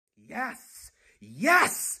Yes,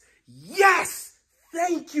 yes, yes.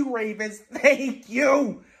 Thank you, Ravens. Thank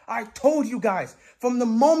you. I told you guys, from the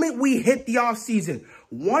moment we hit the offseason,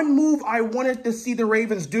 one move I wanted to see the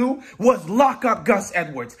Ravens do was lock up Gus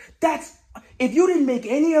Edwards. If you didn't make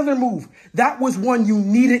any other move, that was one you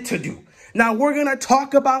needed to do. Now, we're going to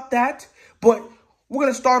talk about that, but we're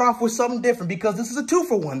going to start off with something different because this is a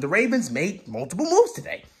 2-for-1. The Ravens made multiple moves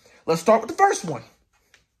today. Let's start with the first one.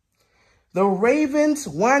 The Ravens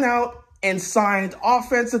went out and signed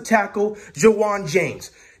offensive tackle Ja'Wuan James.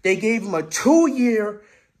 They gave him a 2-year,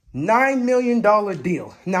 $9 million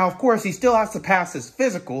deal. Now, of course, he still has to pass his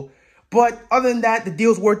physical, but other than that, the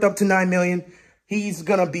deal's worth up to $9 million. He's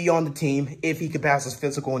going to be on the team if he can pass his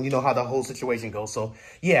physical, and you know how the whole situation goes. So,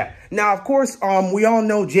 yeah. Now, of course, we all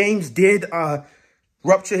know James did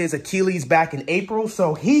rupture his Achilles back in April,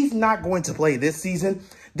 so he's not going to play this season.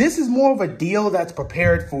 This is more of a deal that's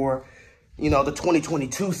prepared for, the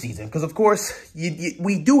 2022 season. Because, of course,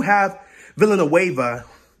 we do have Villanueva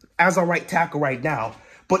as our right tackle right now,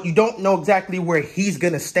 but you don't know exactly where he's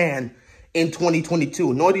going to stand in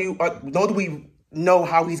 2022, nor do we know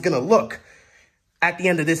how he's going to look at the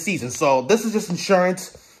end of this season. So this is just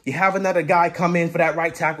insurance. You have another guy come in for that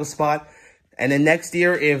right tackle spot. And then next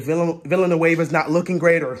year, if Villanueva's not looking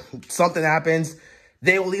great or something happens,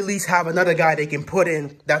 they will at least have another guy they can put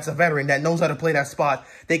in that's a veteran that knows how to play that spot.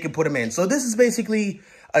 They can put him in. So this is basically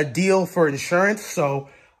a deal for insurance. So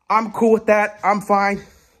I'm cool with that. I'm fine.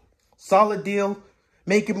 Solid deal.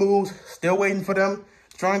 Making moves. Still waiting for them.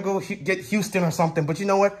 Trying to go get Houston or something. But you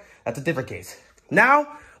know what? That's a different case. Now,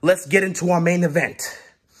 let's get into our main event.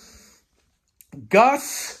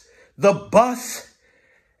 Gus the Bus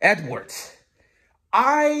Edwards.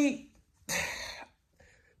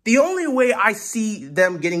 The only way I see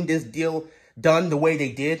them getting this deal done the way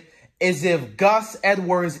they did is if Gus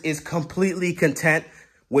Edwards is completely content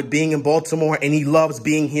with being in Baltimore and he loves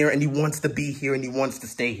being here and he wants to be here and he wants to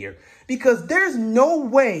stay here. Because there's no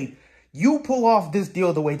way you pull off this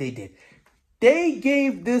deal the way they did. They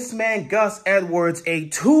gave this man, Gus Edwards, a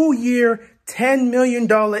 2-year, $10 million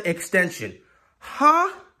extension.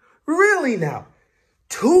 Huh? Really now?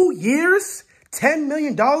 2 years? $10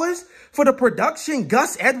 million for the production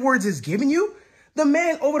Gus Edwards is giving you? The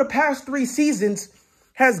man over the past 3 seasons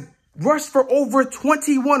has rushed for over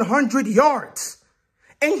 2,100 yards.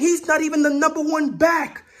 And he's not even the #1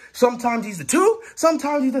 back. Sometimes he's the 2,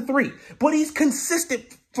 sometimes he's the 3. But he's consistent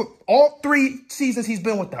for all 3 seasons he's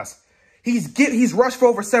been with us. He's rushed for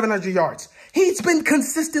over 700 yards. He's been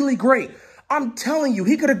consistently great. I'm telling you,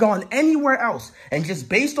 he could have gone anywhere else. And just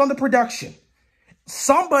based on the production,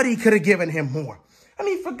 somebody could have given him more. I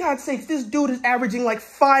mean, for God's sakes, this dude is averaging like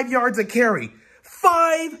 5 yards a carry.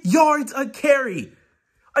 5 yards a carry.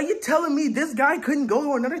 Are you telling me this guy couldn't go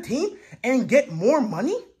to another team and get more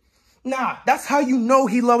money? Nah, that's how you know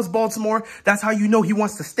he loves Baltimore. That's how you know he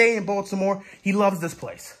wants to stay in Baltimore. He loves this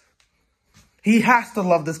place. He has to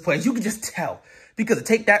love this place. You can just tell. Because to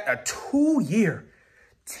take that, a 2-year,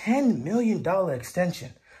 $10 million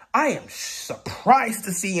extension. I am surprised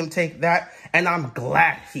to see him take that, and I'm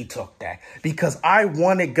glad he took that because I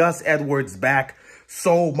wanted Gus Edwards back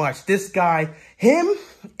so much. This guy, him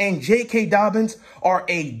and J.K. Dobbins are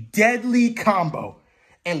a deadly combo,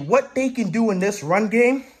 and what they can do in this run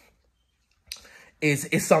game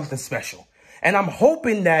is something special. And I'm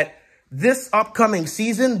hoping that this upcoming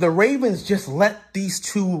season, the Ravens just let these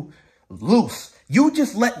two loose. You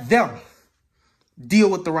just let them deal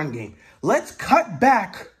with the run game. Let's cut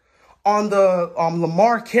back on the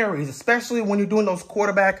Lamar carries, especially when you're doing those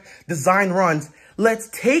quarterback design runs. Let's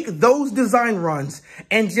take those design runs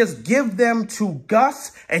and just give them to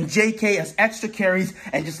Gus and JK as extra carries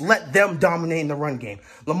and just let them dominate in the run game.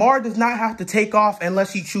 Lamar does not have to take off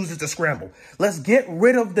unless he chooses to scramble. Let's get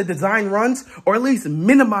rid of the design runs, or at least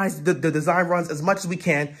minimize the design runs as much as we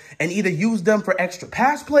can, and either use them for extra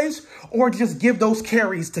pass plays or just give those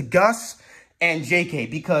carries to Gus and JK,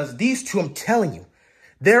 because these two, I'm telling you,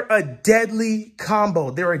 they're a deadly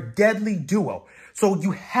combo. They're a deadly duo. So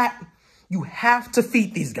you have to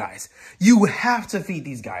feed these guys. You have to feed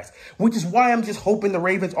these guys, which is why I'm just hoping the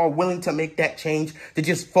Ravens are willing to make that change, to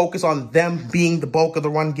just focus on them being the bulk of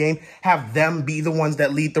the run game, have them be the ones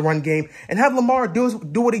that lead the run game, and have Lamar do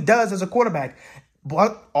what he does as a quarterback,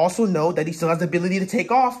 but also know that he still has the ability to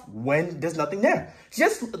take off when there's nothing there.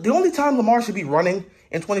 Just the only time Lamar should be running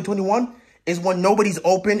in 2021 is when nobody's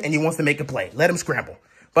open and he wants to make a play. Let him scramble.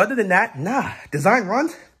 But other than that, nah, design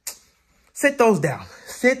runs, sit those down.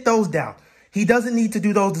 Sit those down. He doesn't need to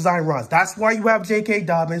do those design runs. That's why you have J.K.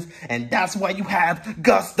 Dobbins, and that's why you have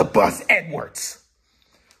Gus the Bus Edwards.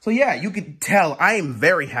 So, yeah, you can tell I am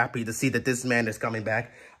very happy to see that this man is coming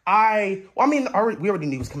back. we already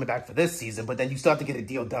knew he was coming back for this season, but then you still have to get a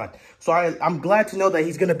deal done. So I'm glad to know that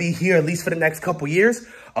he's going to be here at least for the next couple years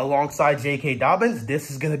alongside J.K. Dobbins. This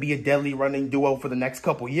is going to be a deadly running duo for the next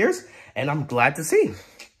couple years, and I'm glad to see.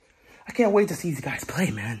 I can't wait to see these guys play,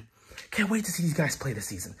 man. Can't wait to see these guys play this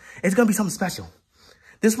season. It's going to be something special.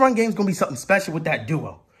 This run game is going to be something special with that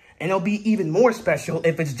duo. And it'll be even more special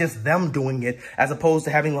if it's just them doing it as opposed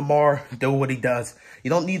to having Lamar do what he does.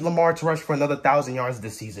 You don't need Lamar to rush for another 1,000 yards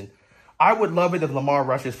this season. I would love it if Lamar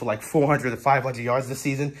rushes for like 400 to 500 yards this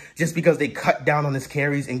season just because they cut down on his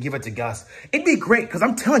carries and give it to Gus. It'd be great because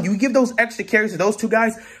I'm telling you, you give those extra carries to those two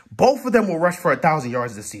guys, both of them will rush for 1,000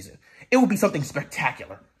 yards this season. It would be something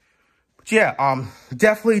spectacular. But yeah,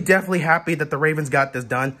 definitely happy that the Ravens got this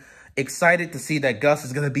done. Excited to see that Gus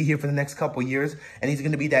is going to be here for the next couple years, and he's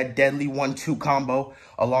going to be that deadly 1-2 combo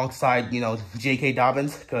alongside, J.K.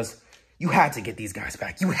 Dobbins, because you had to get these guys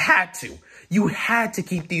back. You had to. You had to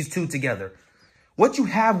keep these two together. What you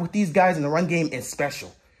have with these guys in the run game is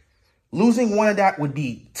special. Losing one of that would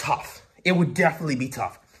be tough. It would definitely be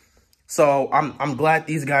tough. So I'm glad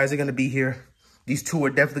these guys are going to be here. These two are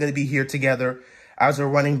definitely going to be here together as a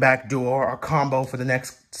running back duo or a combo for the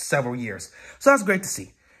next several years. So that's great to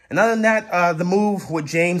see. And other than that, the move with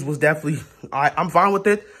James was definitely, I'm fine with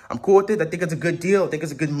it. I'm cool with it. I think it's a good deal. I think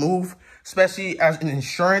it's a good move, especially as an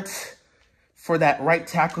insurance for that right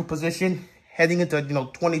tackle position heading into,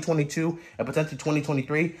 2022 and potentially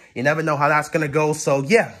 2023. You never know how that's going to go. So,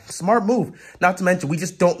 yeah, smart move. Not to mention, we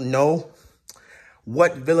just don't know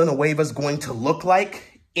what Villanueva's going to look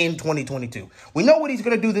like in 2022. We know what he's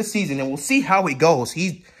going to do this season, and we'll see how he goes.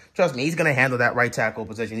 Trust me, he's going to handle that right tackle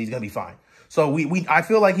position. He's going to be fine. So I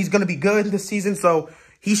feel like he's going to be good this season, so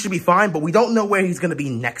he should be fine. But we don't know where he's going to be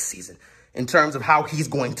next season in terms of how he's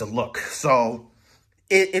going to look. So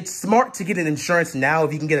it's smart to get an insurance now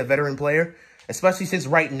if you can get a veteran player, especially since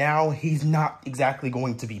right now he's not exactly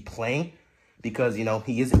going to be playing because,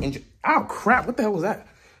 he is injured. Oh, crap. What the hell was that?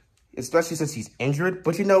 Especially since he's injured.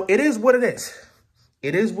 But, it is what it is.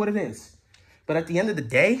 It is what it is. But at the end of the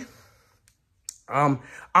day, I'm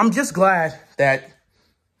just glad that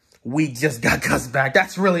we just got Gus back.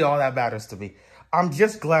 That's really all that matters to me. I'm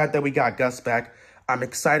just glad that we got Gus back. I'm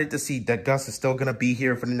excited to see that Gus is still going to be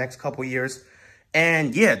here for the next couple years.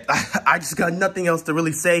 And yeah, I just got nothing else to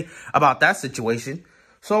really say about that situation.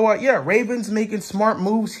 So yeah, Ravens making smart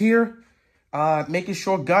moves here. Making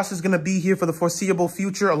sure Gus is going to be here for the foreseeable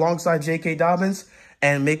future alongside J.K. Dobbins.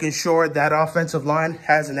 And making sure that offensive line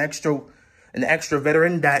has an extra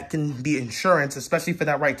veteran that can be insurance, especially for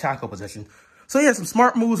that right tackle position. So yeah, some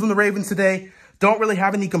smart moves from the Ravens today. Don't really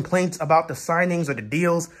have any complaints about the signings or the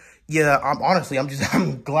deals. Yeah,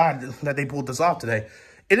 I'm glad that they pulled this off today.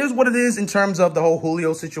 It is what it is in terms of the whole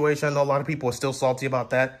Julio situation. I know a lot of people are still salty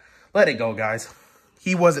about that. Let it go, guys.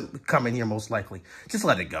 He wasn't coming here most likely. Just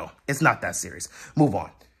let it go. It's not that serious. Move on.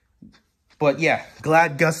 But yeah,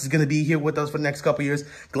 glad Gus is going to be here with us for the next couple years.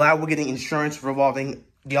 Glad we're getting insurance revolving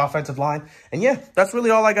the offensive line. And yeah, that's really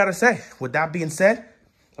all I got to say. With that being said,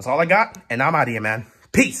 that's all I got, and I'm out of here, man.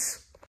 Peace.